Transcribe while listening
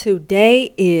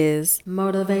Today is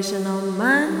Motivational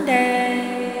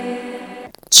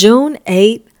Monday, June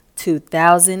 8th,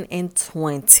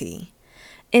 2020.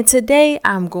 And today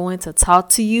I'm going to talk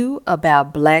to you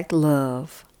about Black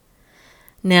love.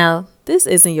 Now, this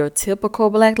isn't your typical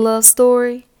Black love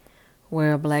story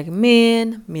where Black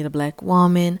men meet a Black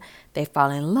woman, they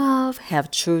fall in love, have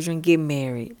children, get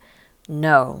married.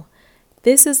 No,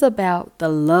 this is about the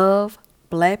love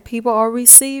Black people are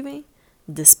receiving.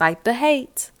 Despite the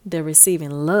hate, they're receiving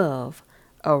love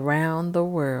around the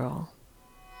world.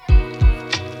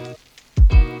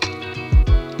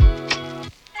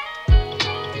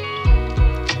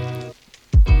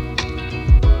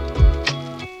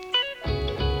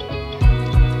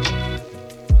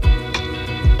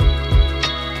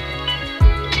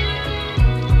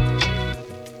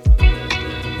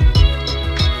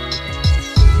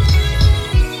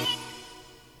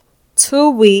 2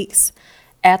 weeks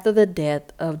after the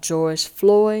death of George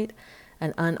Floyd,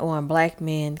 an unarmed Black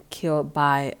man killed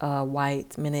by a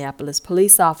white Minneapolis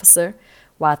police officer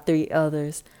while 3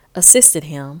 others assisted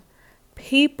him,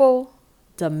 people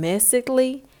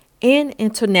domestically and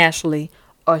internationally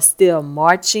are still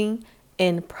marching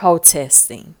and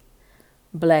protesting.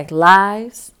 Black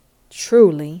lives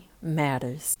truly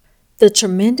matters. The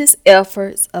tremendous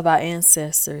efforts of our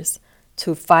ancestors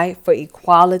to fight for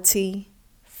equality,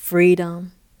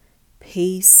 freedom,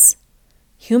 peace,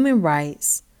 human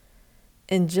rights,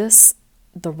 and just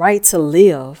the right to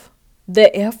live,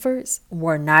 their efforts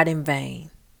were not in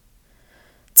vain.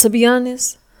 To be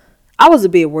honest, I was a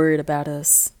bit worried about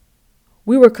us.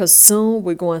 We were consumed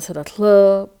with going to the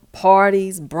club,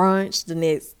 parties, brunch, the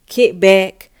next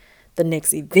kickback, the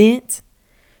next event.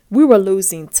 We were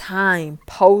losing time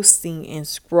posting and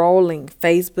scrolling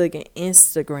Facebook and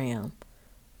Instagram.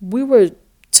 We were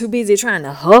too busy trying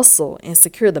to hustle and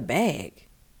secure the bag.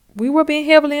 We were being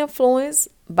heavily influenced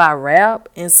by rap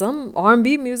and some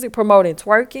R&B music promoting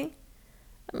twerking.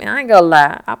 I ain't gonna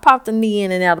lie, I popped a knee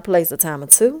in and out of place a time or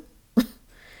two.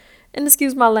 And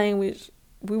excuse my language,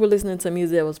 we were listening to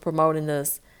music that was promoting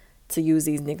us to use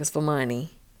these niggas for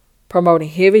money, promoting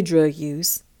heavy drug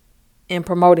use, and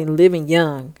promoting living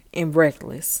young and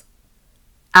reckless.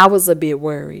 I was a bit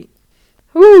worried.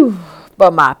 Whew,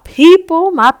 but my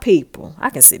people, I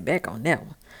can sit back on that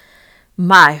one.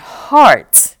 My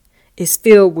heart is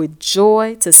filled with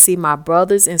joy to see my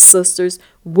brothers and sisters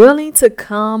willing to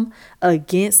come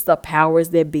against the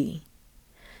powers that be.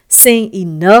 Saying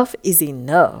enough is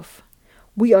enough.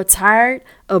 We are tired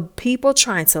of people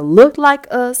trying to look like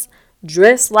us,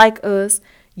 dress like us,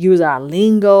 use our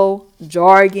lingo,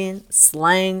 jargon,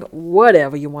 slang,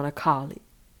 whatever you want to call it,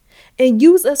 and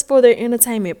use us for their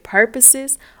entertainment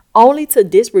purposes only to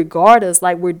disregard us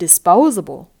like we're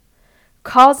disposable,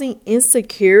 causing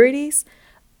insecurities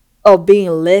of being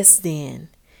less than,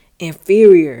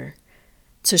 inferior,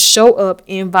 to show up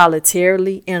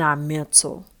involuntarily in our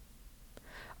mental.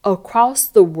 Across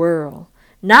the world,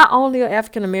 not only are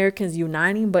African Americans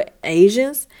uniting, but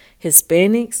Asians,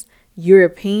 Hispanics,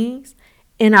 Europeans,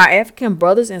 and our African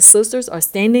brothers and sisters are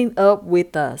standing up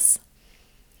with us.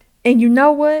 And you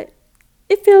know what?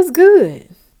 It feels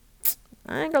good.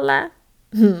 I ain't gonna lie.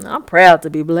 I'm proud to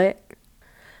be Black.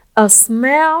 A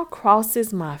smile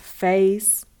crosses my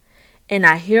face, and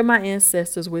I hear my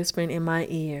ancestors whispering in my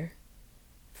ear,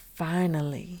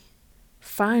 finally,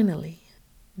 finally.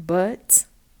 But,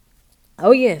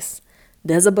 oh yes,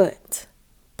 there's a but.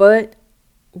 But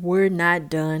we're not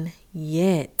done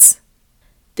yet.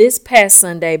 This past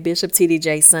Sunday, Bishop T.D.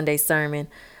 Jakes' Sunday sermon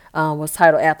was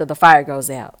titled After the Fire Goes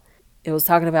Out. It was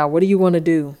talking about what do you want to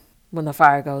do when the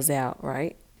fire goes out,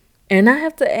 right? And I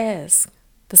have to ask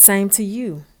the same to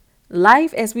you.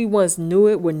 Life as we once knew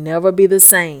it would never be the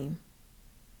same.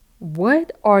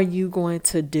 What are you going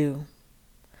to do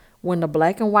when the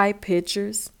black and white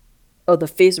pictures of the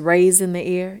fist raised in the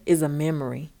air is a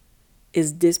memory,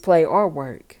 is display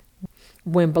artwork?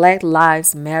 When Black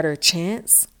Lives Matter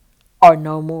chants are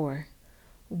no more?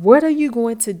 What are you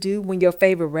going to do when your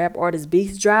favorite rap artist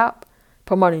beats drop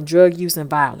promoting drug use and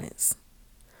violence?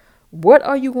 What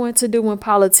are you going to do when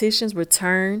politicians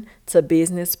return to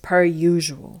business per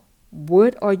usual?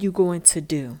 What are you going to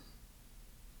do?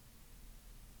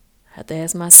 I have to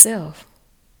ask myself,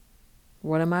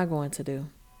 what am I going to do?